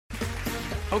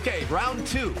Okay, round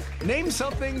two. Name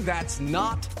something that's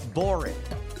not boring.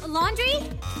 A laundry?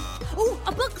 Ooh,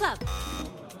 a book club.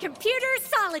 Computer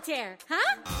solitaire,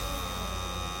 huh?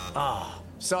 Ah,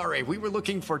 sorry, we were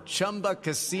looking for Chumba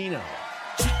Casino.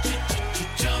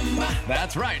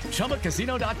 That's right,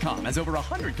 ChumbaCasino.com has over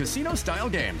 100 casino-style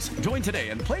games. Join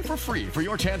today and play for free for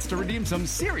your chance to redeem some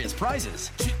serious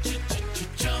prizes.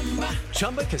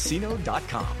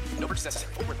 ChumbaCasino.com. No purchase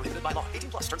necessary. Void where prohibited by law.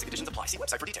 18 plus. Terms and conditions apply. See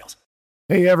website for details.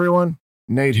 Hey everyone,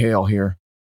 Nate Hale here.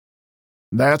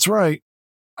 That's right,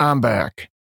 I'm back.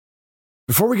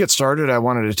 Before we get started, I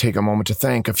wanted to take a moment to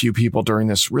thank a few people during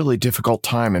this really difficult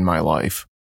time in my life.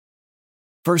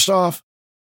 First off,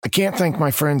 I can't thank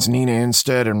my friends Nina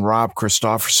Instead and Rob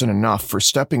Christofferson enough for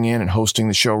stepping in and hosting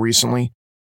the show recently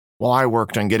while I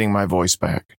worked on getting my voice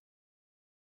back.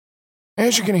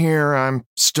 As you can hear, I'm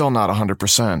still not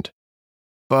 100%,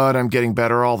 but I'm getting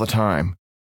better all the time,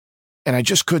 and I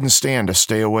just couldn't stand to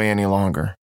stay away any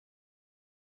longer.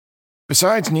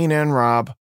 Besides Nina and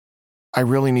Rob, I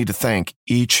really need to thank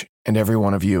each and every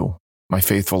one of you, my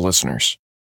faithful listeners,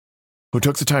 who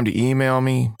took the time to email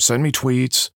me, send me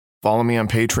tweets, follow me on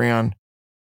Patreon,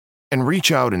 and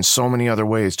reach out in so many other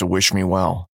ways to wish me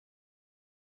well.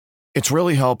 It's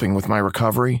really helping with my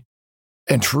recovery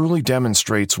and truly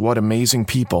demonstrates what amazing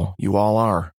people you all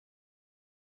are.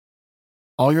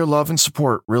 All your love and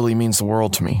support really means the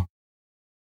world to me.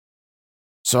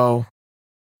 So,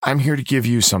 I'm here to give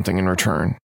you something in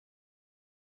return.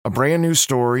 A brand new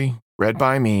story, read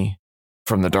by me,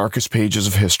 from the darkest pages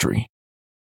of history.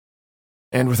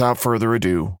 And without further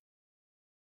ado,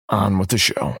 on with the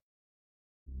show.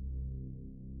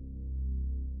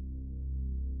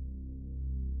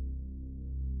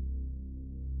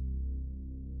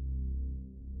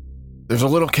 There's a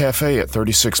little cafe at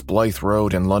 36 Blythe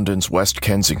Road in London's West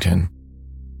Kensington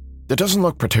that doesn't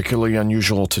look particularly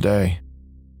unusual today.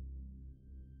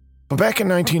 But back in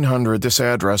 1900, this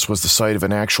address was the site of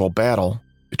an actual battle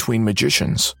between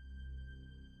magicians.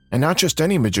 And not just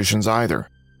any magicians either.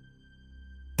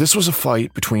 This was a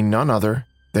fight between none other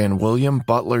than William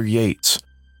Butler Yeats,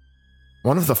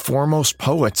 one of the foremost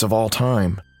poets of all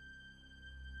time,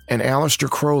 and Aleister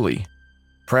Crowley,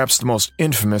 perhaps the most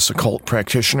infamous occult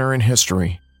practitioner in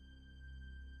history.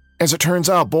 As it turns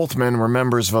out, both men were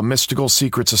members of a mystical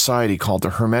secret society called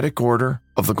the Hermetic Order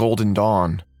of the Golden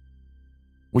Dawn,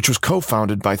 which was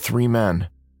co-founded by three men,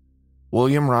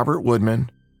 William Robert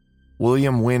Woodman,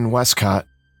 William Wynne Westcott,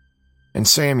 and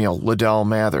Samuel Liddell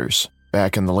Mathers,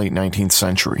 back in the late 19th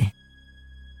century.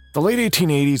 The late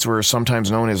 1880s were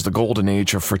sometimes known as the Golden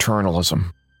Age of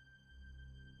fraternalism.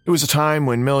 It was a time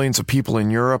when millions of people in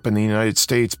Europe and the United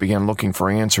States began looking for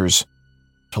answers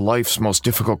to life's most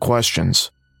difficult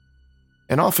questions,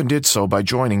 and often did so by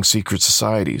joining secret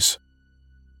societies.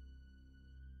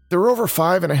 There were over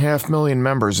 5.5 million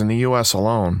members in the U.S.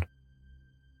 alone.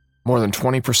 More than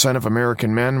 20% of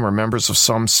American men were members of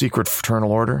some secret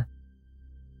fraternal order.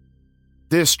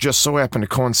 This just so happened to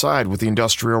coincide with the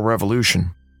Industrial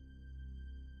Revolution,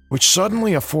 which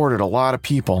suddenly afforded a lot of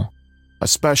people,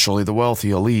 especially the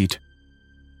wealthy elite,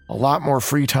 a lot more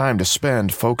free time to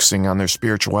spend focusing on their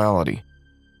spirituality.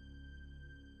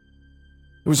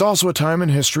 It was also a time in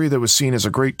history that was seen as a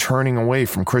great turning away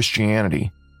from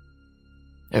Christianity,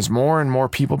 as more and more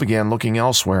people began looking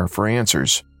elsewhere for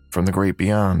answers from the great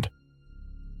beyond.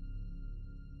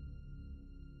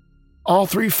 All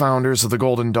three founders of the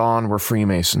Golden Dawn were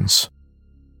Freemasons,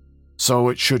 so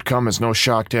it should come as no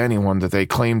shock to anyone that they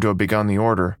claimed to have begun the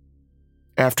order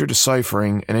after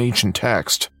deciphering an ancient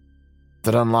text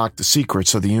that unlocked the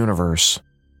secrets of the universe.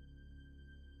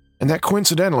 And that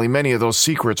coincidentally, many of those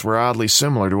secrets were oddly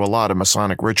similar to a lot of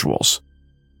Masonic rituals.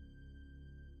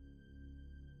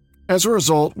 As a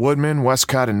result, Woodman,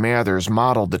 Westcott, and Mathers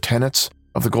modeled the tenets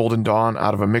of the Golden Dawn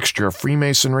out of a mixture of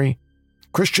Freemasonry,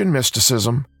 Christian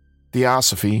mysticism,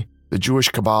 Theosophy, the Jewish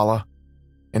Kabbalah,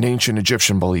 and ancient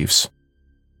Egyptian beliefs.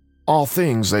 All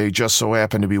things they just so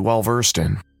happened to be well-versed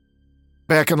in.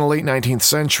 Back in the late 19th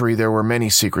century, there were many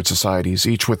secret societies,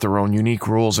 each with their own unique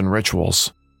rules and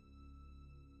rituals.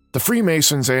 The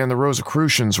Freemasons and the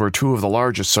Rosicrucians were two of the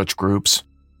largest such groups,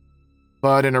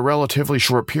 but in a relatively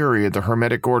short period, the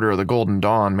Hermetic Order of the Golden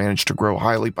Dawn managed to grow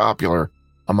highly popular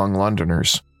among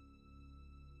Londoners,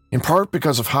 in part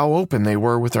because of how open they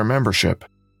were with their membership.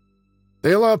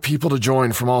 They allowed people to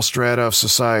join from all strata of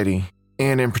society,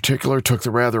 and in particular took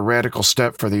the rather radical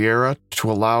step for the era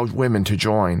to allow women to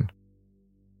join.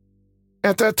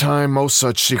 At that time, most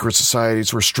such secret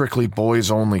societies were strictly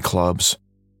boys-only clubs.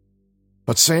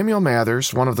 But Samuel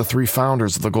Mathers, one of the three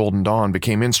founders of the Golden Dawn,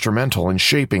 became instrumental in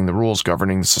shaping the rules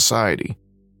governing the society.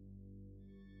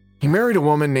 He married a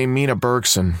woman named Mina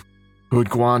Bergson, who would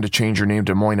go on to change her name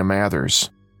to Moina Mathers.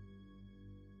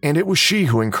 And it was she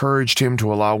who encouraged him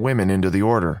to allow women into the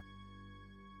order,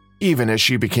 even as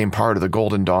she became part of the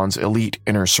Golden Dawn's elite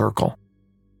inner circle.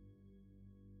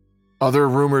 Other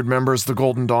rumored members of the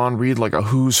Golden Dawn read like a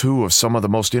who's who of some of the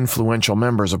most influential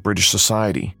members of British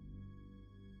society.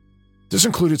 This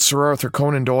included Sir Arthur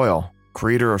Conan Doyle,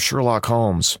 creator of Sherlock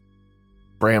Holmes,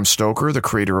 Bram Stoker, the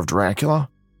creator of Dracula,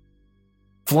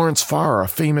 Florence Farr, a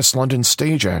famous London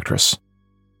stage actress,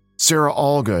 Sarah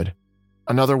Allgood,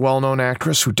 another well-known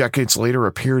actress who decades later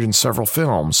appeared in several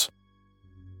films,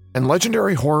 and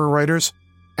legendary horror writers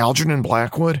Algernon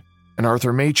Blackwood and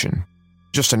Arthur Machen,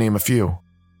 just to name a few.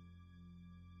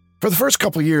 For the first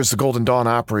couple years, the Golden Dawn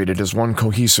operated as one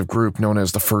cohesive group known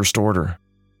as the First Order.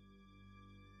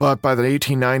 But by the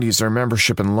 1890s, their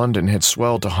membership in London had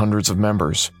swelled to hundreds of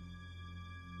members,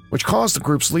 which caused the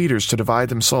group's leaders to divide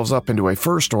themselves up into a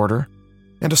First Order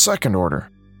and a Second Order.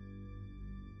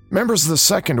 Members of the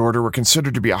Second Order were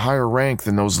considered to be a higher rank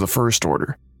than those of the First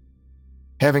Order,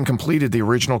 having completed the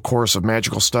original course of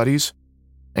magical studies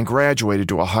and graduated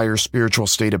to a higher spiritual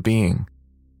state of being.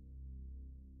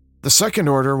 The Second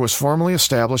Order was formally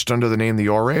established under the name the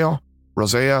Aurea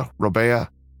Rosea Robea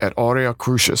et Aurea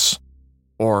Crucis,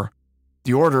 or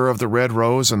the Order of the Red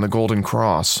Rose and the Golden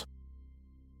Cross.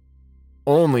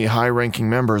 Only high-ranking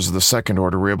members of the Second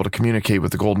Order were able to communicate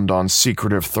with the Golden Dawn's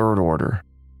secretive Third Order.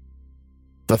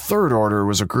 The Third Order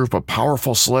was a group of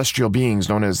powerful celestial beings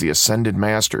known as the Ascended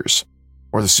Masters,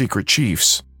 or the Secret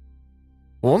Chiefs,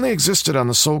 who only existed on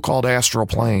the so-called astral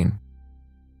plane.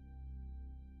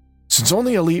 Since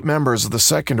only elite members of the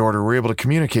Second Order were able to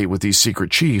communicate with these secret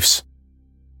chiefs,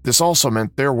 this also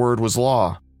meant their word was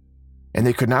law, and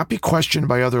they could not be questioned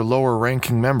by other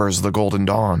lower-ranking members of the Golden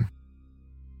Dawn.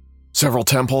 Several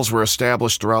temples were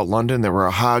established throughout London that were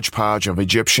a hodgepodge of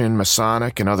Egyptian,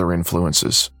 Masonic, and other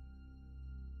influences.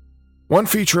 One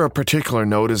feature of particular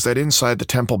note is that inside the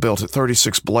temple built at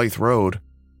 36 Blythe Road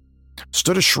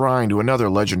stood a shrine to another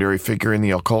legendary figure in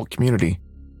the occult community,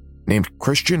 named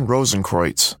Christian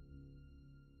Rosenkreutz.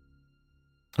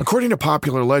 According to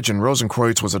popular legend,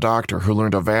 Rosenkreutz was a doctor who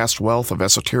learned a vast wealth of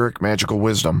esoteric magical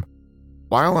wisdom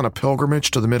while on a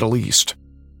pilgrimage to the Middle East,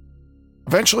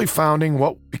 eventually founding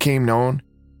what became known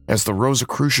as the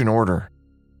Rosicrucian Order.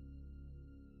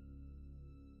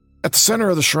 At the center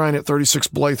of the shrine at 36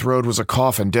 Blythe Road was a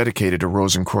coffin dedicated to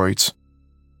Rosenkreutz,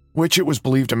 which it was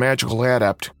believed a magical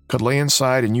adept could lay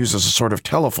inside and use as a sort of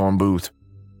telephone booth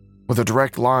with a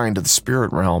direct line to the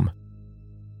spirit realm.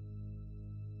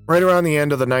 Right around the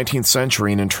end of the 19th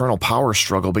century, an internal power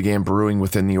struggle began brewing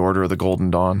within the Order of the Golden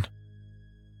Dawn,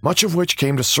 much of which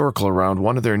came to circle around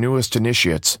one of their newest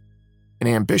initiates, an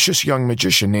ambitious young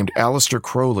magician named Aleister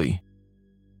Crowley.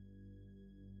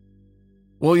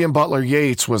 William Butler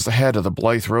Yeats was the head of the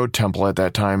Blythe Road Temple at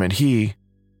that time, and he,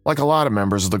 like a lot of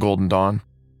members of the Golden Dawn,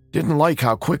 didn't like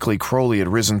how quickly Crowley had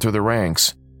risen through the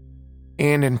ranks,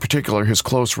 and in particular his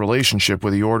close relationship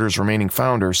with the Order's remaining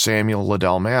founder, Samuel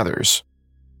Liddell Mathers.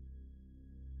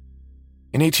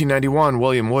 In 1891,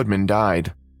 William Woodman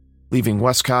died, leaving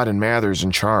Westcott and Mathers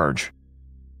in charge.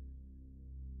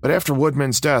 But after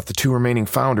Woodman's death, the two remaining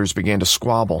founders began to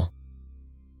squabble.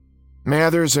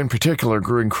 Mathers, in particular,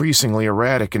 grew increasingly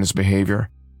erratic in his behavior,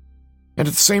 and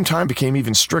at the same time became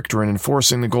even stricter in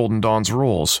enforcing the Golden Dawn's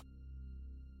rules,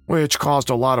 which caused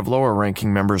a lot of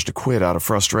lower-ranking members to quit out of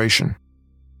frustration.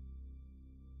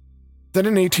 Then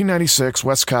in 1896,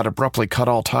 Westcott abruptly cut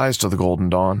all ties to the Golden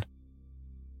Dawn,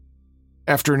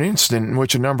 after an incident in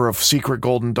which a number of secret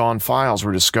Golden Dawn files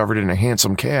were discovered in a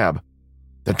hansom cab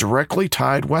that directly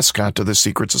tied Westcott to the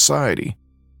secret society.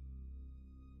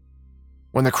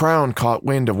 When the Crown caught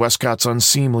wind of Westcott's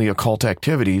unseemly occult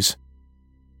activities,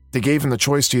 they gave him the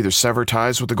choice to either sever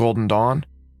ties with the Golden Dawn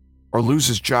or lose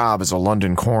his job as a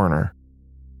London coroner.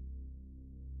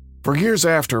 For years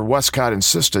after, Westcott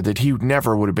insisted that he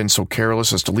never would have been so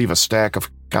careless as to leave a stack of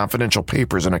confidential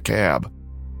papers in a cab.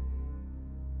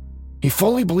 He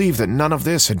fully believed that none of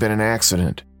this had been an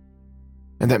accident,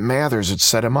 and that Mathers had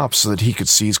set him up so that he could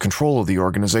seize control of the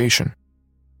organization.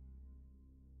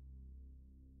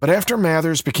 But after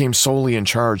Mathers became solely in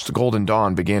charge, the Golden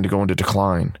Dawn began to go into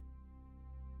decline.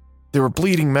 There were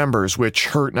bleeding members, which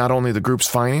hurt not only the group's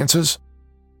finances,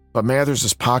 but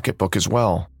Mathers' pocketbook as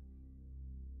well.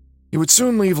 He would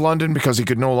soon leave London because he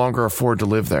could no longer afford to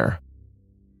live there,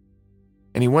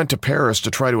 and he went to Paris to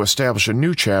try to establish a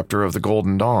new chapter of the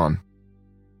Golden Dawn.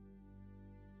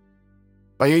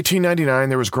 By 1899,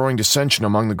 there was growing dissension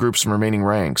among the group's remaining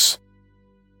ranks.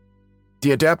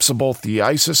 The adepts of both the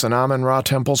Isis and Amun-Ra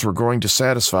temples were growing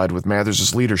dissatisfied with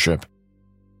Mathers' leadership,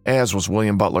 as was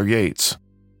William Butler Yeats.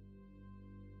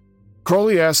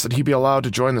 Crowley asked that he be allowed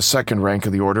to join the second rank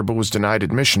of the order, but was denied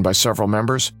admission by several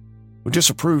members who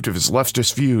disapproved of his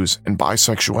leftist views and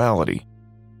bisexuality.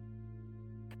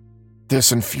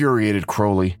 This infuriated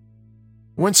Crowley,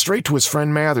 who went straight to his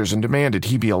friend Mathers and demanded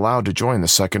he be allowed to join the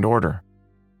second order.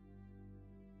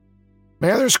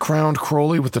 Mathers crowned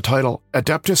Crowley with the title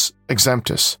Adeptus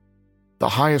Exemptus, the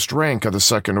highest rank of the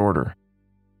second order.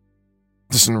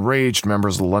 This enraged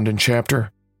members of the London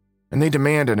chapter, and they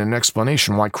demanded an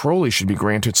explanation why Crowley should be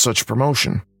granted such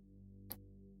promotion.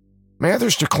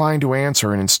 Mathers declined to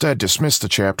answer and instead dismissed the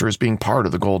chapter as being part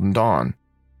of the Golden Dawn.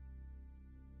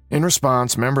 In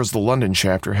response, members of the London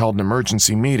chapter held an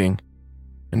emergency meeting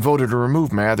and voted to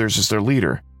remove Mathers as their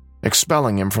leader,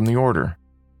 expelling him from the order.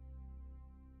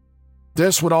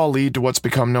 This would all lead to what's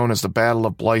become known as the Battle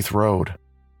of Blythe Road.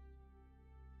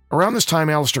 Around this time,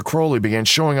 Aleister Crowley began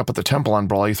showing up at the temple on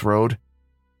Blythe Road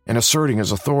and asserting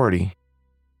his authority.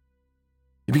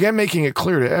 He began making it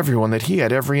clear to everyone that he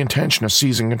had every intention of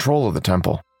seizing control of the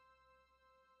temple.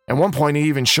 At one point, he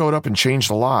even showed up and changed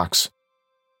the locks,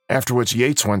 after which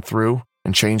Yeats went through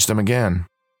and changed them again.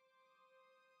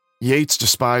 Yeats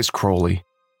despised Crowley,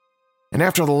 and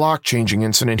after the lock-changing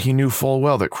incident, he knew full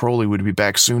well that Crowley would be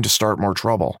back soon to start more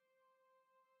trouble.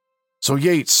 So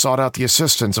Yeats sought out the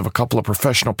assistance of a couple of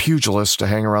professional pugilists to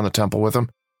hang around the temple with him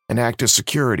and act as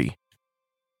security.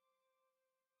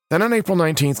 Then on April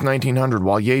 19, 1900,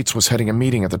 while Yeats was heading a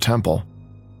meeting at the temple,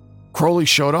 Crowley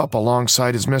showed up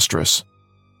alongside his mistress.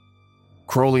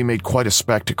 Crowley made quite a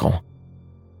spectacle.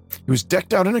 He was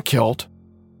decked out in a kilt,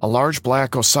 a large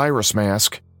black Osiris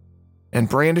mask, and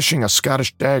brandishing a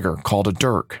Scottish dagger called a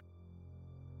dirk.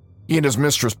 He and his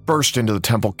mistress burst into the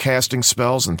temple, casting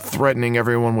spells and threatening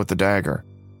everyone with the dagger.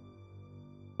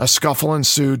 A scuffle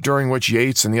ensued, during which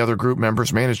Yeats and the other group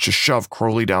members managed to shove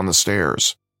Crowley down the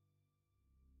stairs.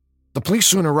 The police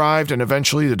soon arrived, and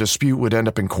eventually the dispute would end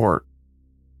up in court.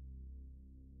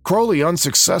 Crowley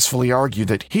unsuccessfully argued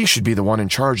that he should be the one in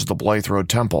charge of the Blythe Road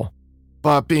Temple,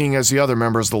 but being as the other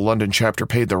members of the London chapter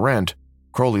paid the rent,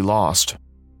 Crowley lost.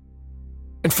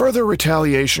 In further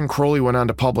retaliation, Crowley went on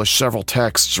to publish several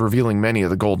texts revealing many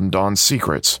of the Golden Dawn's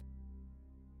secrets.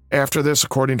 After this,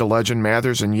 according to legend,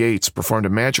 Mathers and Yeats performed a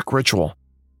magic ritual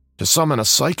to summon a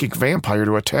psychic vampire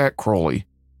to attack Crowley.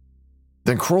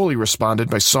 Then Crowley responded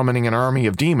by summoning an army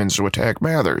of demons to attack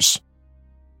Mathers.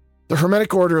 The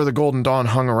Hermetic Order of the Golden Dawn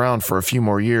hung around for a few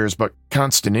more years, but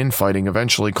constant infighting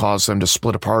eventually caused them to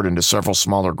split apart into several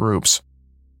smaller groups.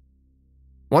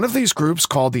 One of these groups,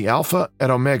 called the Alpha et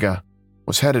Omega,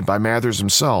 was headed by Mathers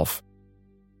himself.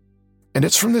 And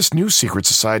it's from this new secret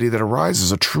society that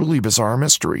arises a truly bizarre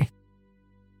mystery.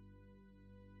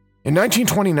 In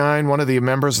 1929, one of the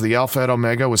members of the Alpha et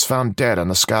Omega was found dead on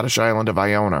the Scottish island of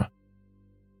Iona,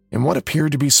 in what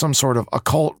appeared to be some sort of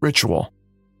occult ritual.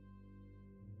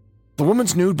 The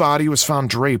woman's nude body was found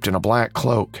draped in a black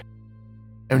cloak,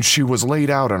 and she was laid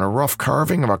out on a rough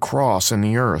carving of a cross in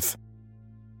the earth.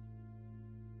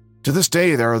 To this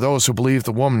day, there are those who believe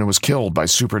the woman was killed by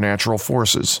supernatural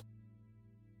forces.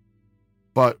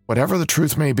 But whatever the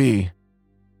truth may be,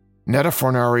 Netta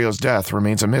Fornario's death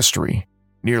remains a mystery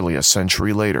nearly a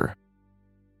century later.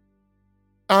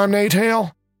 I'm Nate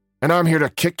Hale, and I'm here to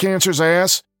kick cancer's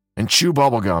ass and chew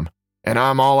bubblegum, and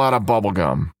I'm all out of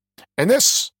bubblegum. And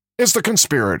this is The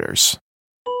Conspirators.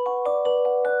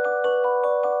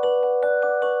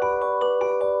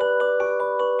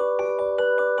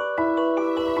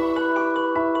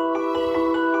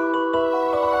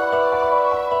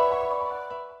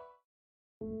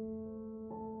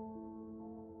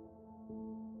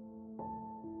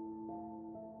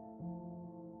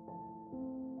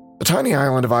 The tiny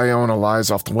island of Iona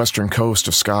lies off the western coast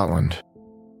of Scotland.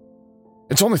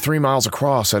 It's only 3 miles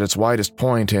across at its widest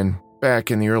point, and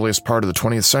back in the earliest part of the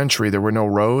 20th century, there were no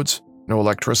roads, no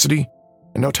electricity,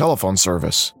 and no telephone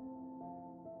service.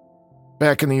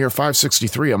 Back in the year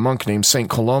 563, a monk named St.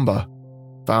 Columba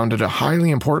founded a highly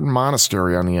important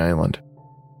monastery on the island.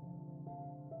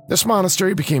 This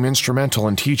monastery became instrumental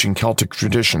in teaching Celtic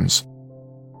traditions,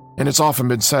 and it's often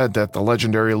been said that the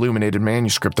legendary illuminated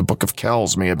manuscript, the Book of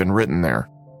Kells, may have been written there.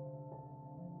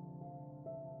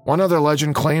 One other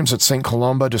legend claims that St.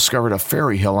 Columba discovered a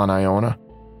fairy hill on Iona,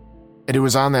 and it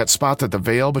was on that spot that the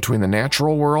veil between the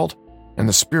natural world and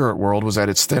the spirit world was at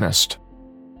its thinnest.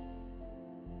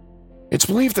 It's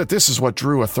believed that this is what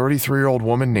drew a 33-year-old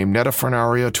woman named Netta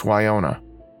Fornario to Iona.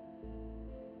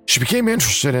 She became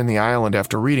interested in the island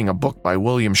after reading a book by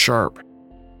William Sharp,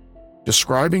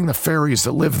 describing the fairies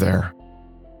that live there.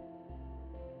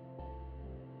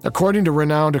 According to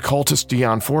renowned occultist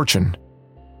Dion Fortune,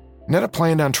 Netta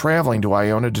planned on traveling to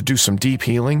Iona to do some deep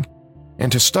healing and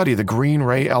to study the Green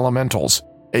Ray Elementals,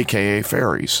 aka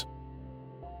fairies.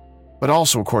 But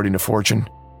also, according to Fortune,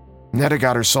 Netta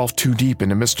got herself too deep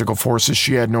into mystical forces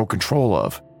she had no control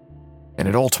of, and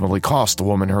it ultimately cost the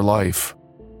woman her life.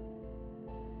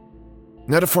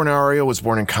 Netta Fornario was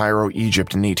born in Cairo,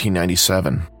 Egypt in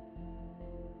 1897.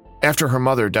 After her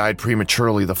mother died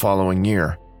prematurely the following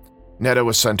year, Netta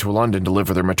was sent to London to live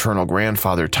with her maternal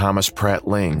grandfather, Thomas Pratt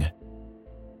Ling.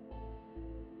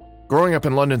 Growing up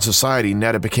in London society,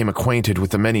 Netta became acquainted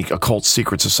with the many occult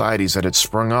secret societies that had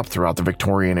sprung up throughout the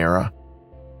Victorian era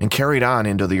and carried on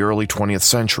into the early 20th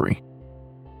century.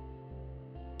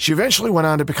 She eventually went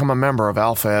on to become a member of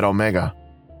Alpha et Omega,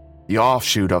 the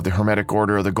offshoot of the Hermetic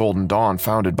Order of the Golden Dawn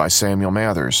founded by Samuel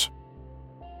Mathers.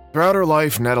 Throughout her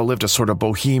life, Netta lived a sort of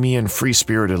bohemian,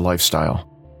 free-spirited lifestyle.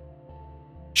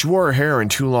 She wore her hair in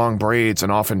 2 long braids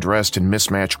and often dressed in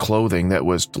mismatched clothing that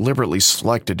was deliberately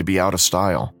selected to be out of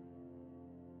style.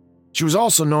 She was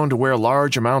also known to wear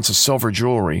large amounts of silver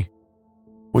jewelry,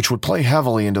 which would play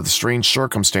heavily into the strange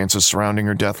circumstances surrounding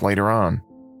her death later on.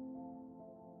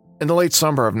 In the late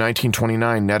summer of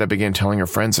 1929, Netta began telling her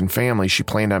friends and family she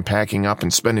planned on packing up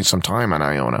and spending some time on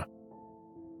Iona,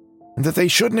 and that they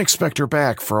shouldn't expect her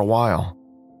back for a while.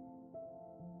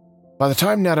 By the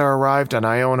time Netta arrived on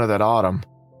Iona that autumn,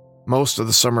 most of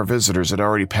the summer visitors had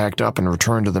already packed up and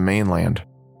returned to the mainland.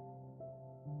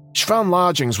 She found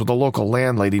lodgings with a local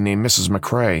landlady named Mrs.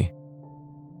 McCrae.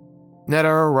 Netta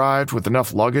arrived with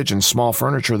enough luggage and small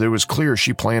furniture that it was clear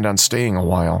she planned on staying a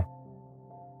while.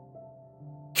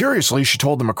 Curiously, she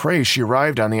told the McCraes she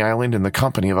arrived on the island in the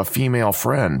company of a female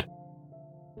friend.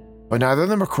 But neither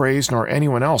the McCraes nor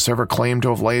anyone else ever claimed to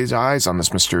have laid eyes on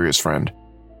this mysterious friend.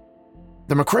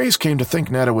 The McCraes came to think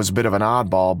Netta was a bit of an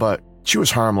oddball, but she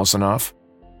was harmless enough,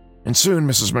 and soon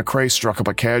Mrs. McCrae struck up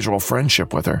a casual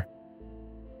friendship with her.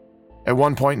 At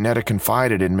one point, Netta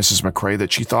confided in Mrs. McCrae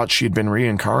that she thought she had been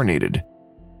reincarnated,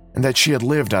 and that she had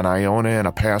lived on Iona in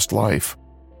a past life.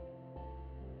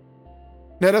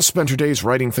 Netta spent her days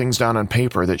writing things down on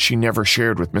paper that she never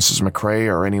shared with Mrs. McCrae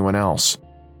or anyone else.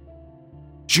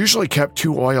 She usually kept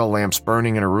 2 oil lamps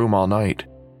burning in her room all night,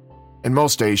 and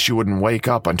most days she wouldn't wake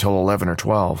up until 11 or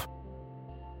 12.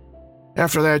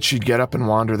 After that, she'd get up and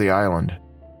wander the island.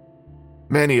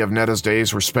 Many of Netta's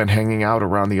days were spent hanging out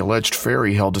around the alleged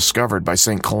fairy hill discovered by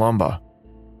St. Columba.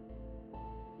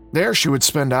 There she would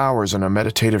spend hours in a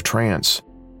meditative trance.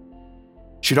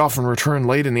 She'd often return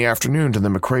late in the afternoon to the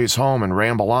McCrae's home and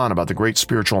ramble on about the great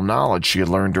spiritual knowledge she had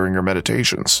learned during her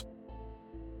meditations.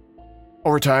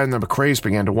 Over time, the McCrae's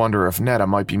began to wonder if Netta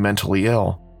might be mentally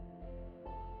ill.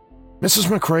 Mrs.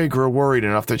 McCrae grew worried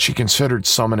enough that she considered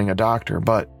summoning a doctor,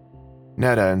 but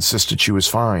Netta insisted she was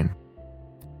fine.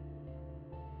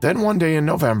 Then one day in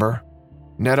November,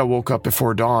 Netta woke up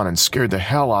before dawn and scared the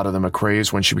hell out of the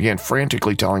McCrae's when she began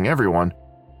frantically telling everyone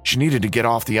she needed to get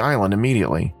off the island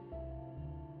immediately.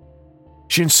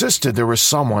 She insisted there was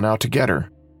someone out to get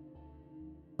her.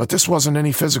 But this wasn't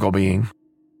any physical being.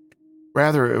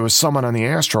 Rather, it was someone on the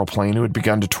astral plane who had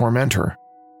begun to torment her.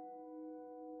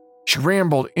 She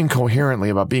rambled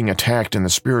incoherently about being attacked in the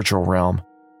spiritual realm,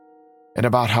 and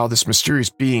about how this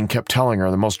mysterious being kept telling her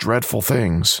the most dreadful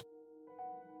things.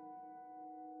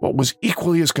 What was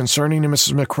equally as concerning to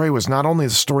Mrs. McCrae was not only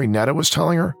the story Netta was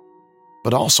telling her,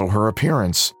 but also her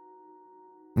appearance.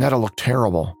 Netta looked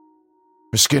terrible.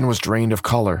 Her skin was drained of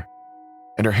color,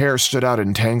 and her hair stood out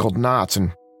in tangled knots,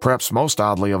 and perhaps most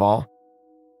oddly of all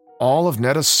of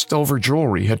Netta's silver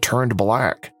jewelry had turned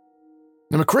black.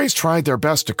 The McCraes tried their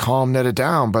best to calm Netta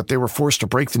down, but they were forced to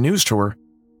break the news to her.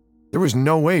 There was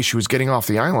no way she was getting off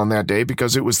the island that day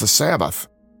because it was the Sabbath.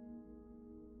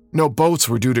 No boats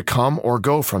were due to come or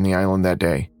go from the island that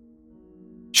day.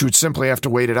 She would simply have to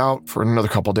wait it out for another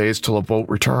couple days till a boat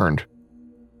returned.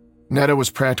 Netta was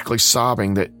practically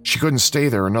sobbing that she couldn't stay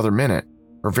there another minute.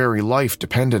 Her very life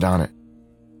depended on it.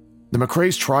 The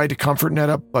McCraes tried to comfort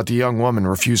Netta, but the young woman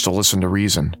refused to listen to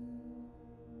reason.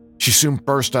 She soon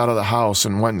burst out of the house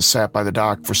and went and sat by the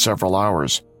dock for several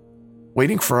hours,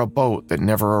 waiting for a boat that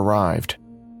never arrived.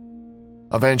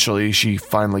 Eventually, she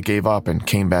finally gave up and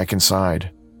came back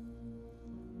inside.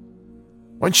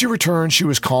 When she returned, she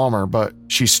was calmer, but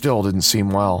she still didn't seem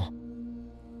well.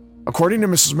 According to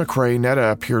Mrs. McCrae,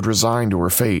 Netta appeared resigned to her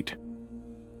fate.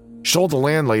 She told the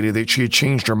landlady that she had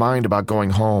changed her mind about going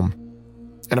home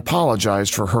and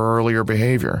apologized for her earlier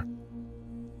behavior.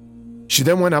 She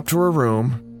then went up to her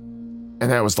room,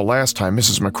 and that was the last time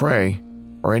Mrs. McCrae,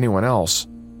 or anyone else,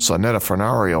 saw Netta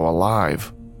Fornario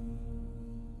alive.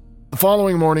 The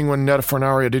following morning, when Netta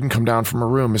Fornario didn't come down from her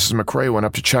room, Mrs. McCrae went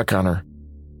up to check on her.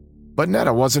 But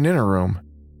Netta wasn't in her room.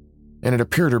 and it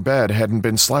appeared her bed hadn't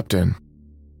been slept in.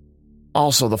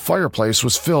 Also, the fireplace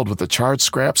was filled with the charred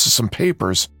scraps of some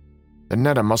papers that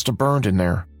Netta must have burned in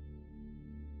there.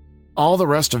 All the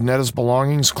rest of Netta's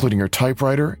belongings, including her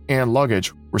typewriter and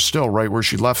luggage, were still right where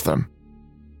she left them.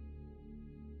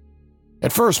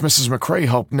 At first, Mrs. McRae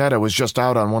hoped Netta was just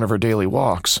out on one of her daily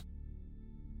walks.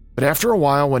 But after a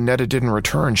while, when Netta didn't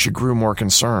return, she grew more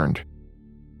concerned.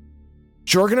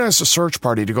 She organized a search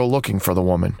party to go looking for the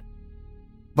woman.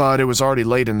 But it was already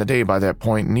late in the day by that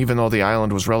point, and even though the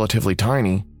island was relatively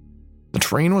tiny, the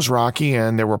terrain was rocky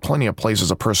and there were plenty of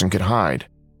places a person could hide.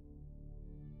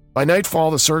 By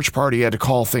nightfall, the search party had to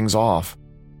call things off.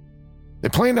 They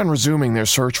planned on resuming their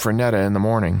search for Netta in the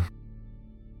morning.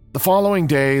 The following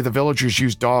day, the villagers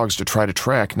used dogs to try to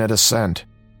track Netta's scent.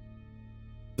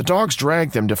 The dogs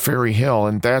dragged them to Fairy Hill,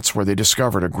 and that's where they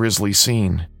discovered a grisly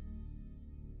scene.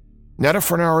 Netta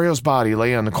Fernario's body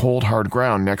lay on the cold, hard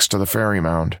ground next to the fairy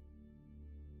mound.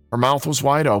 Her mouth was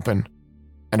wide open,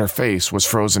 and her face was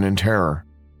frozen in terror.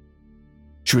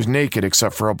 She was naked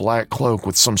except for a black cloak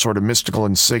with some sort of mystical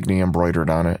insignia embroidered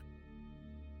on it.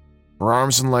 Her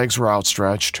arms and legs were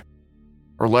outstretched.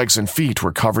 Her legs and feet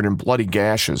were covered in bloody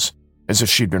gashes, as if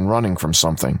she'd been running from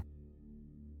something.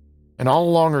 And all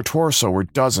along her torso were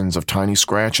dozens of tiny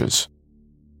scratches.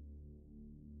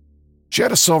 She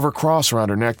had a silver cross around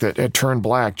her neck that had turned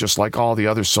black just like all the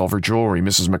other silver jewelry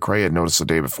Mrs. McRae had noticed the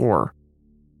day before.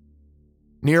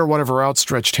 Near one of her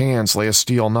outstretched hands lay a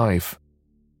steel knife.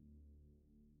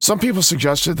 Some people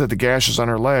suggested that the gashes on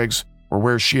her legs were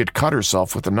where she had cut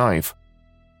herself with the knife,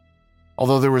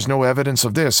 although there was no evidence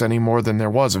of this any more than there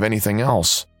was of anything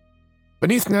else.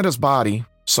 Beneath Netta's body,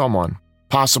 someone,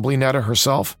 possibly Netta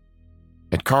herself,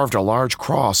 had carved a large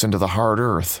cross into the hard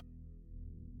earth.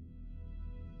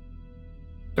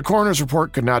 The coroner's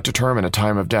report could not determine a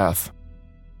time of death.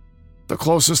 The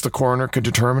closest the coroner could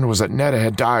determine was that Netta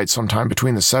had died sometime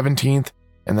between the 17th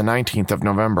and the 19th of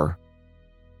November.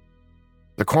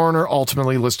 The coroner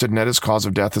ultimately listed Netta's cause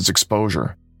of death as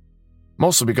exposure,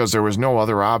 mostly because there was no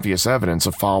other obvious evidence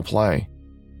of foul play.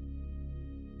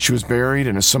 She was buried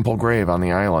in a simple grave on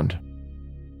the island.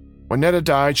 When Netta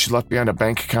died, she left behind a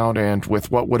bank account and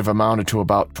with what would have amounted to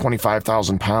about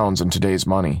 £25,000 in today's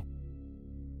money.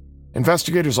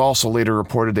 Investigators also later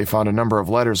reported they found a number of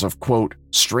letters of, quote,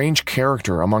 strange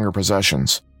character among her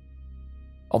possessions.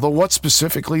 Although what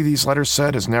specifically these letters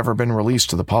said has never been released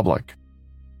to the public.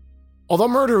 Although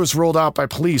murder was ruled out by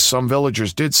police, some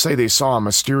villagers did say they saw a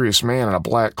mysterious man in a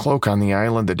black cloak on the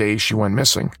island the day she went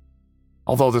missing,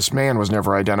 although this man was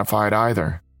never identified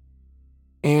either.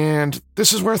 And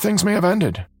this is where things may have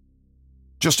ended.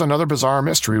 Just another bizarre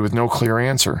mystery with no clear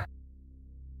answer.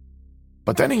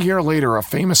 But then a year later, a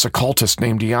famous occultist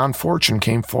named Dion Fortune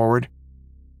came forward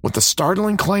with the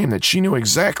startling claim that she knew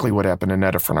exactly what happened to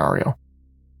Netta Fernario,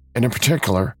 and in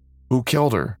particular, who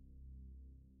killed her.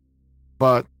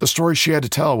 But the story she had to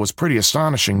tell was pretty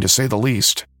astonishing, to say the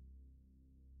least.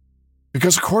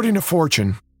 Because according to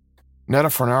Fortune, Netta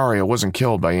Fernario wasn't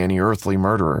killed by any earthly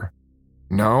murderer.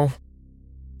 No,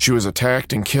 she was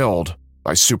attacked and killed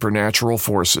by supernatural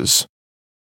forces.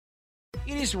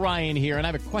 It is Ryan here, and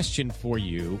I have a question for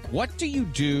you. What do you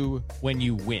do when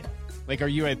you win? Like, are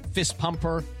you a fist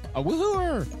pumper, a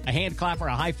woo-hooer, a hand clapper,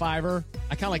 a high-fiver?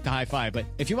 I kind of like the high-five, but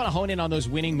if you want to hone in on those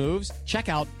winning moves, check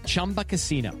out Chumba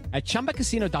Casino. At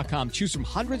ChumbaCasino.com, choose from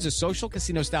hundreds of social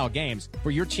casino-style games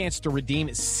for your chance to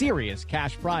redeem serious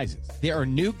cash prizes. There are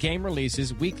new game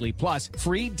releases weekly, plus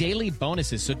free daily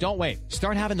bonuses, so don't wait.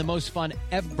 Start having the most fun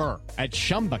ever at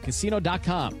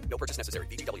ChumbaCasino.com. No purchase necessary.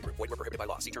 VGW Group. Void where prohibited by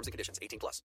law. See terms and conditions.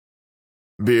 18+.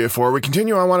 Before we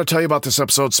continue, I want to tell you about this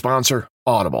episode's sponsor,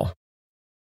 Audible.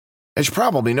 As you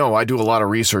probably know, I do a lot of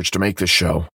research to make this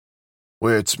show,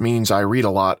 which means I read a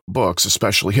lot of books,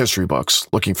 especially history books,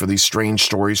 looking for these strange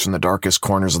stories from the darkest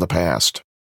corners of the past.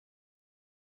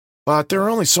 But there are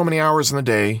only so many hours in the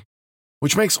day,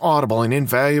 which makes Audible an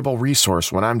invaluable resource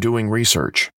when I'm doing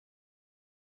research.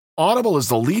 Audible is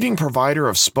the leading provider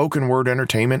of spoken word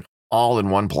entertainment all in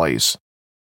one place.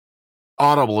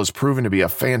 Audible has proven to be a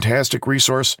fantastic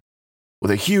resource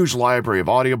with a huge library of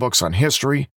audiobooks on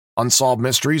history, unsolved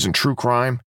mysteries, and true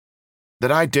crime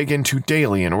that I dig into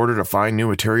daily in order to find new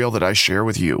material that I share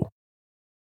with you.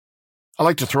 I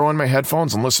like to throw in my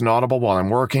headphones and listen to Audible while I'm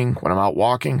working, when I'm out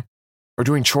walking, or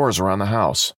doing chores around the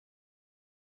house.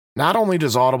 Not only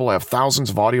does Audible have thousands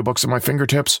of audiobooks at my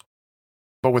fingertips,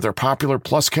 but with their popular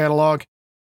Plus catalog,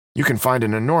 you can find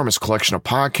an enormous collection of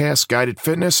podcasts, guided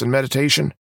fitness and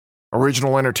meditation,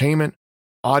 original entertainment,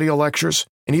 audio lectures,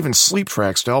 and even sleep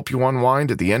tracks to help you unwind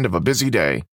at the end of a busy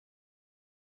day.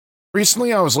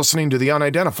 Recently, I was listening to The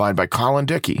Unidentified by Colin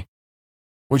Dickey,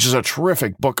 which is a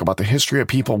terrific book about the history of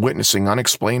people witnessing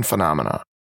unexplained phenomena.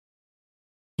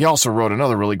 He also wrote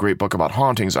another really great book about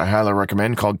hauntings I highly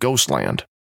recommend called Ghostland.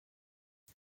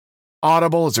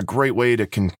 Audible is a great way to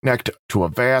connect to a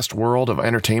vast world of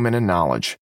entertainment and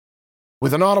knowledge.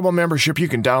 With an Audible membership, you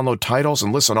can download titles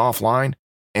and listen offline,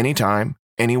 anytime,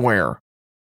 anywhere.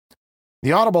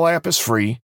 The Audible app is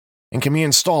free and can be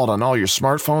installed on all your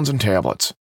smartphones and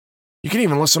tablets. You can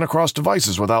even listen across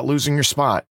devices without losing your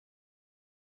spot.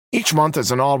 Each month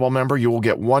as an Audible member, you will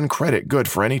get 1 credit good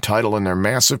for any title in their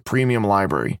massive premium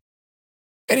library.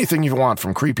 Anything you want,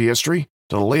 from creepy history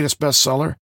to the latest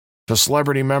bestseller to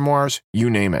celebrity memoirs, you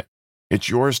name it. It's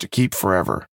yours to keep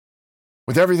forever.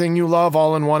 With everything you love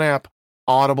all in one app,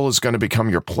 Audible is going to become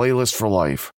your playlist for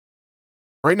life.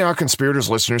 Right now, Conspirators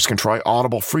listeners can try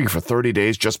Audible free for 30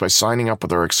 days just by signing up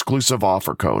with our exclusive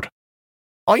offer code.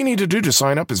 All you need to do to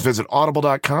sign up is visit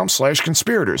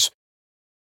audible.com/conspirators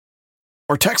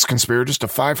or text conspirators to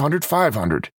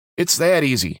 500-500. It's that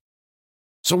easy.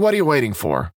 So what are you waiting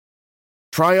for?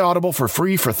 Try Audible for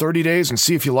free for 30 days and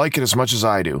see if you like it as much as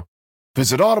I do.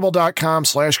 Visit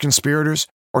audible.com/conspirators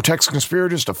or text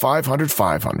conspirators to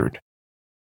 500-500.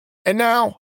 And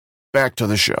now, back to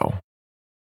the show.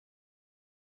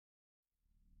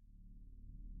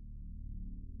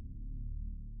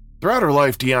 Throughout her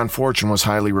life, Dion Fortune was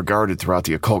highly regarded throughout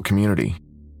the occult community.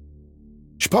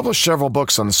 She published several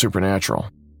books on the supernatural,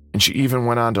 and she even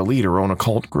went on to lead her own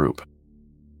occult group.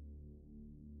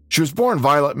 She was born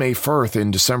Violet May Firth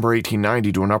in December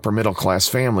 1890 to an upper-middle-class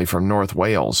family from North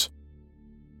Wales.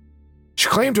 She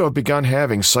claimed to have begun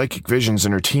having psychic visions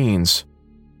in her teens.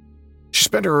 She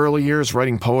spent her early years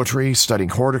writing poetry, studying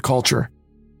horticulture,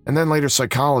 and then later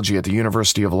psychology at the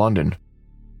University of London,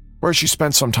 where she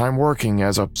spent some time working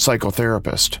as a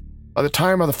psychotherapist. By the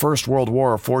time of the First World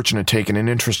War, Fortune had taken an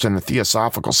interest in the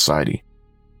Theosophical Society,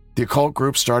 the occult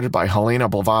group started by Helena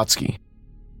Blavatsky.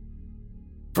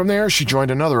 From there, she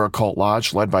joined another occult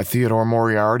lodge led by Theodore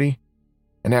Moriarty,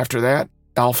 and after that,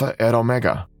 Alpha et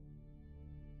Omega.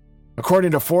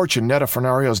 According to Fortune, Netta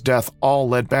Fornario's death all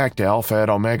led back to Alpha et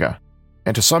Omega,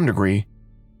 and to some degree,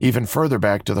 even further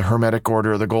back to the Hermetic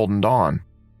Order of the Golden Dawn.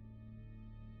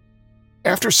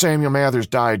 After Samuel Mathers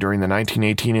died during the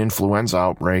 1918 influenza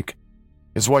outbreak,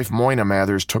 his wife Moina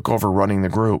Mathers took over running the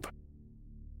group.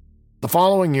 The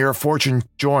following year, Fortune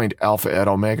joined Alpha et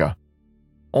Omega,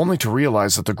 only to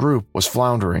realize that the group was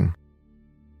floundering.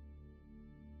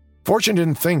 Fortune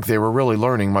didn't think they were really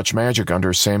learning much magic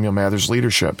under Samuel Mathers'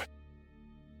 leadership.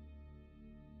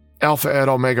 Alpha et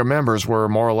Omega members were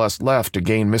more or less left to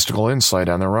gain mystical insight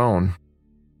on their own.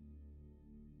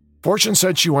 Fortune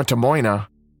said she went to Moina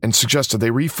and suggested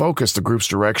they refocus the group's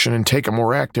direction and take a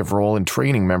more active role in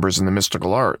training members in the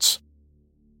mystical arts.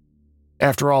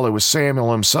 After all, it was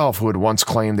Samuel himself who had once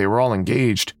claimed they were all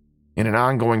engaged in an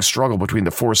ongoing struggle between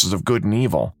the forces of good and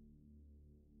evil,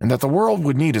 and that the world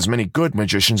would need as many good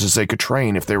magicians as they could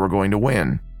train if they were going to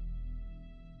win.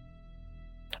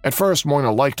 At first,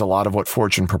 Moina liked a lot of what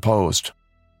Fortune proposed.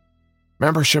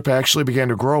 Membership actually began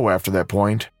to grow after that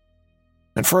point,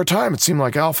 and for a time it seemed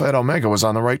like Alpha et Omega was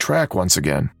on the right track once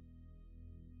again.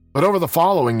 But over the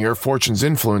following year, Fortune's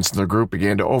influence in the group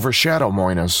began to overshadow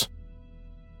Moina's.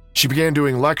 She began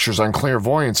doing lectures on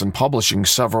clairvoyance and publishing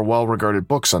several well-regarded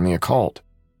books on the occult.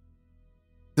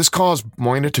 This caused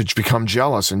Moina to become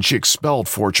jealous, and she expelled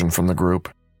Fortune from the group.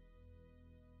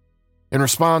 In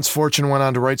response, Fortune went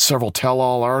on to write several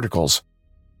tell-all articles,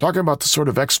 talking about the sort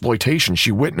of exploitation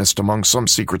she witnessed among some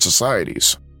secret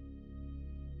societies.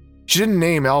 She didn't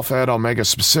name Alpha et Omega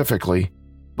specifically,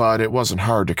 but it wasn't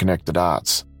hard to connect the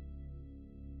dots.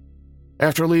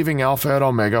 After leaving Alpha et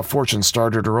Omega, Fortune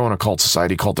started her own occult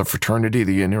society called the Fraternity of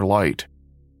the Inner Light.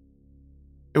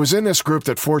 It was in this group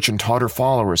that Fortune taught her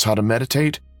followers how to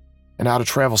meditate and how to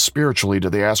travel spiritually to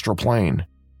the astral plane.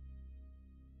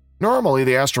 Normally,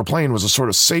 the astral plane was a sort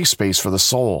of safe space for the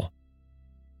soul.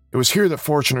 It was here that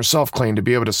Fortune herself claimed to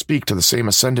be able to speak to the same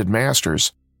ascended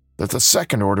masters that the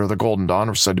Second Order of the Golden Dawn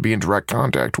was said to be in direct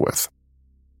contact with.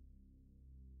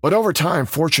 But over time,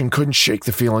 Fortune couldn't shake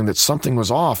the feeling that something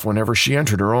was off whenever she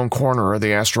entered her own corner of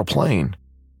the astral plane.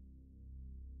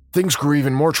 Things grew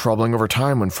even more troubling over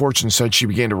time when Fortune said she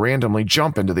began to randomly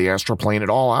jump into the astral plane at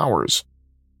all hours.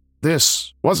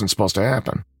 This wasn't supposed to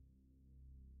happen.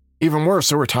 Even worse,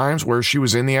 there were times where she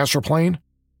was in the astral plane,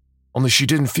 only she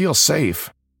didn't feel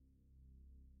safe.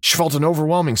 She felt an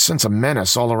overwhelming sense of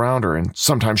menace all around her, and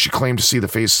sometimes she claimed to see the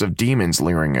faces of demons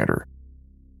leering at her.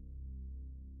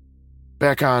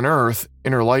 Back on Earth,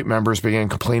 Inner Light members began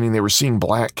complaining they were seeing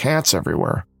black cats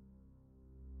everywhere.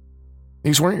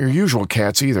 These weren't your usual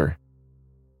cats either.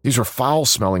 These were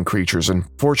foul-smelling creatures, and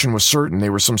Fortune was certain they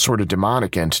were some sort of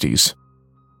demonic entities.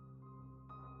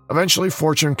 Eventually,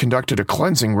 Fortune conducted a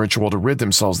cleansing ritual to rid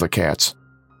themselves of the cats.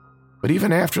 But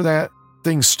even after that,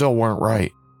 things still weren't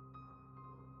right.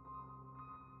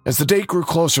 As the date grew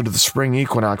closer to the spring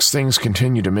equinox, things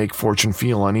continued to make Fortune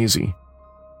feel uneasy.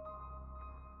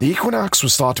 The equinox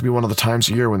was thought to be one of the times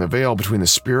of year when the veil between the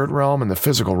spirit realm and the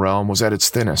physical realm was at its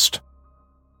thinnest.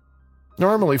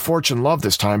 Normally, Fortune loved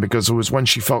this time because it was when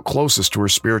she felt closest to her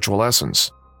spiritual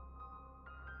essence.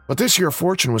 But this year,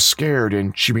 Fortune was scared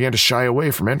and she began to shy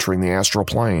away from entering the astral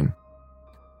plane.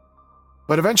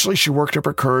 But eventually, she worked up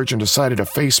her courage and decided to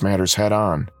face matters head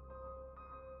on.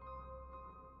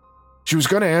 She was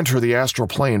going to enter the astral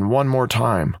plane one more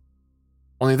time,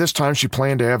 only this time she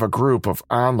planned to have a group of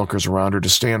onlookers around her to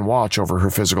stand watch over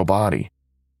her physical body.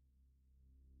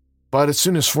 But as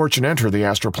soon as Fortune entered the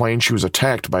astral plane, she was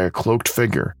attacked by a cloaked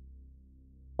figure.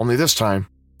 Only this time,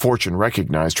 Fortune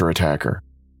recognized her attacker.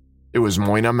 It was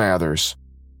Moina Mathers.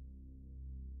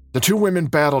 The two women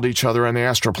battled each other on the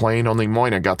astral plane, only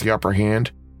Moina got the upper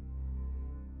hand,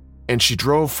 and she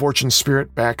drove Fortune's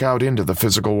spirit back out into the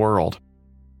physical world.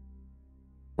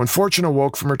 When Fortune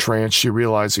awoke from her trance, she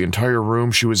realized the entire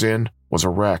room she was in was a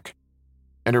wreck,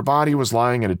 and her body was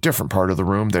lying in a different part of the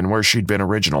room than where she'd been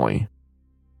originally.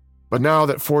 But now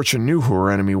that Fortune knew who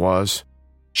her enemy was,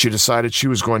 she decided she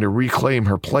was going to reclaim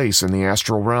her place in the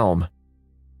astral realm.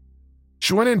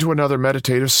 She went into another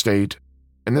meditative state,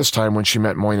 and this time when she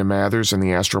met Moina Mathers in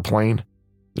the astral plane,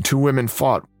 the two women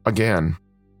fought again.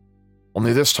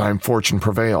 Only this time, Fortune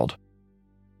prevailed.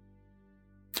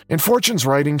 In Fortune's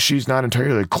writing, she's not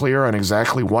entirely clear on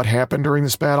exactly what happened during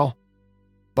this battle,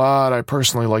 but I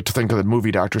personally like to think of the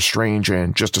movie Doctor Strange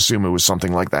and just assume it was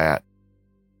something like that.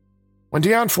 When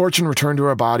Dion Fortune returned to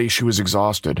her body, she was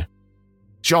exhausted.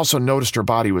 She also noticed her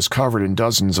body was covered in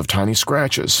dozens of tiny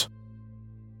scratches.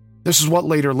 This is what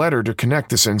later led her to connect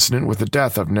this incident with the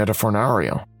death of Netta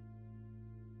Fornario.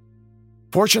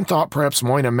 Fortune thought perhaps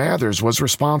Moina Mathers was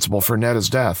responsible for Netta's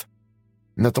death,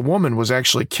 and that the woman was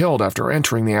actually killed after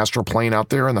entering the astral plane out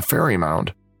there in the fairy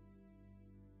mound.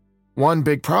 One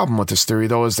big problem with this theory,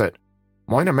 though, is that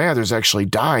Moina Mathers actually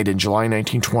died in July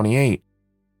 1928,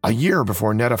 a year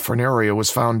before Netta Fornario was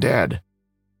found dead.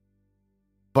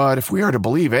 But if we are to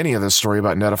believe any of this story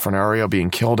about Netta Fornario being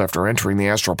killed after entering the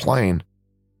astral plane,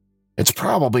 it's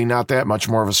probably not that much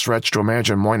more of a stretch to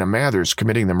imagine Moina Mathers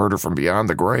committing the murder from beyond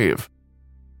the grave.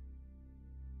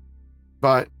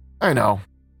 But, I know,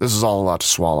 this is all a lot to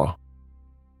swallow.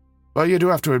 But you do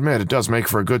have to admit it does make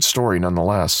for a good story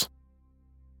nonetheless.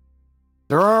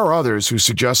 There are others who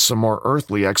suggest some more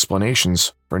earthly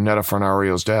explanations for Netta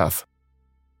Fornario's death,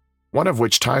 one of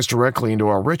which ties directly into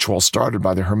a ritual started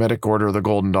by the Hermetic Order of the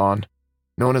Golden Dawn,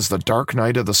 known as the Dark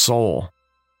Night of the Soul.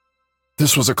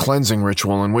 This was a cleansing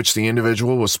ritual in which the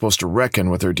individual was supposed to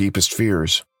reckon with their deepest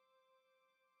fears.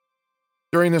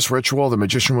 During this ritual, the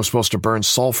magician was supposed to burn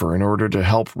sulfur in order to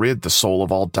help rid the soul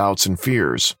of all doubts and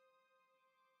fears.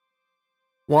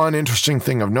 One interesting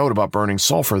thing of note about burning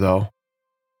sulfur, though,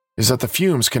 is that the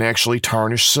fumes can actually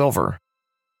tarnish silver.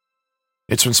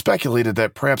 It's been speculated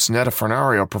that perhaps Netta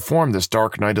Fornario performed this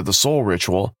Dark Night of the Soul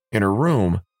ritual in her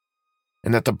room,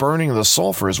 and that the burning of the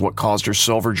sulfur is what caused her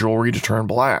silver jewelry to turn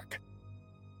black.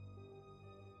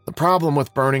 The problem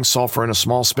with burning sulfur in a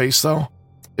small space, though,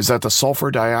 is that the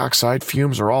sulfur dioxide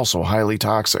fumes are also highly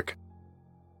toxic.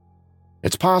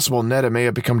 It's possible Netta may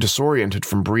have become disoriented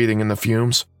from breathing in the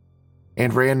fumes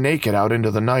and ran naked out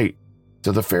into the night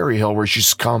to the fairy hill where she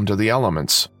succumbed to the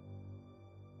elements.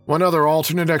 One other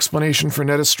alternate explanation for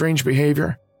Netta's strange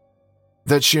behavior,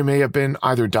 that she may have been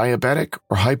either diabetic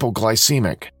or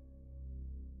hypoglycemic.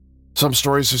 Some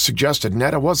stories have suggested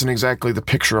Netta wasn't exactly the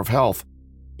picture of health,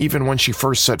 even when she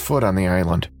first set foot on the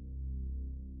island.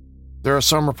 There are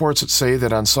some reports that say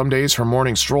that on some days her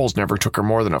morning strolls never took her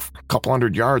more than a couple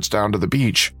hundred yards down to the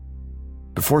beach,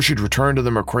 before she'd return to the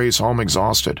McRae's home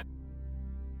exhausted.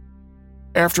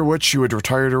 After which she would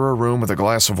retire to her room with a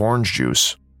glass of orange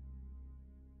juice.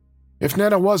 If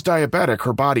Netta was diabetic,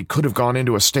 her body could have gone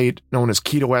into a state known as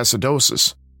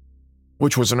ketoacidosis,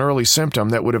 which was an early symptom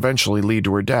that would eventually lead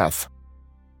to her death.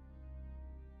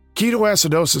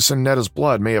 Ketoacidosis in Netta's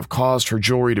blood may have caused her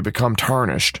jewelry to become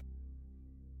tarnished.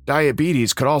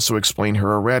 Diabetes could also explain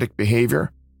her erratic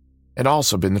behavior and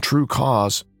also been the true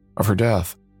cause of her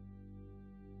death.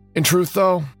 In truth,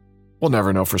 though, we'll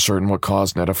never know for certain what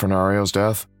caused Netta Fornario's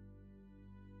death.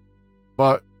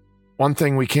 But one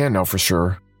thing we can know for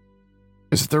sure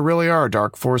is that there really are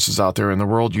dark forces out there in the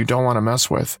world you don't want to mess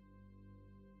with,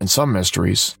 and some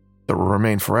mysteries that will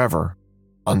remain forever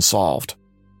unsolved.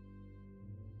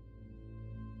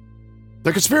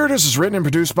 The Conspirators is written and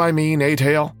produced by me, Nate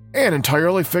Hale, an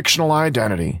entirely fictional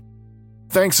identity.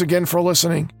 Thanks again for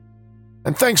listening,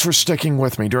 and thanks for sticking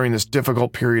with me during this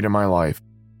difficult period in my life.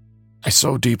 I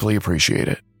so deeply appreciate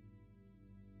it.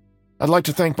 I'd like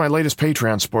to thank my latest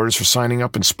Patreon supporters for signing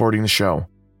up and supporting the show.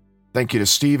 Thank you to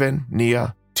Steven,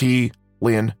 Nia, T,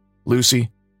 Lynn,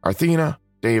 Lucy, Arthena,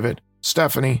 David,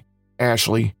 Stephanie,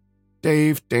 Ashley,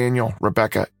 Dave, Daniel,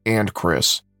 Rebecca, and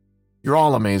Chris. You're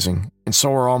all amazing, and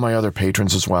so are all my other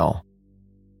patrons as well.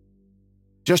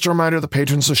 Just a reminder, the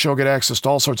patrons of the show get access to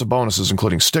all sorts of bonuses,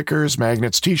 including stickers,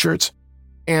 magnets, t-shirts,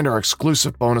 and our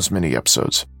exclusive bonus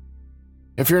mini-episodes.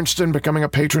 If you're interested in becoming a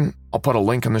patron, I'll put a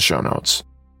link in the show notes.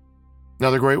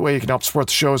 Another great way you can help support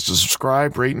the show is to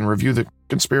subscribe, rate, and review The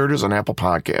Conspirators on Apple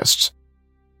Podcasts.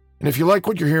 And if you like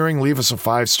what you're hearing, leave us a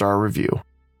 5-star review.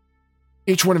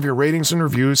 Each one of your ratings and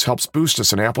reviews helps boost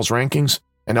us in Apple's rankings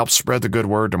and helps spread the good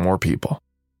word to more people.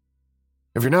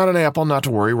 If you're not on Apple, not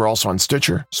to worry, we're also on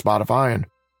Stitcher, Spotify, and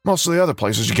most of the other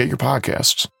places you get your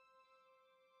podcasts.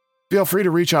 Feel free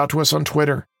to reach out to us on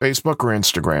Twitter, Facebook, or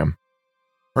Instagram.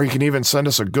 Or you can even send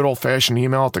us a good old-fashioned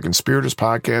email at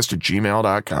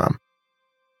theconspiratorspodcast@gmail.com.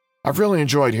 I've really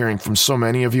enjoyed hearing from so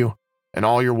many of you and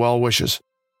all your well wishes,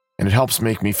 and it helps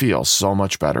make me feel so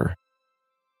much better.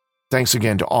 Thanks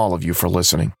again to all of you for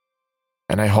listening,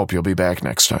 and I hope you'll be back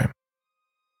next time.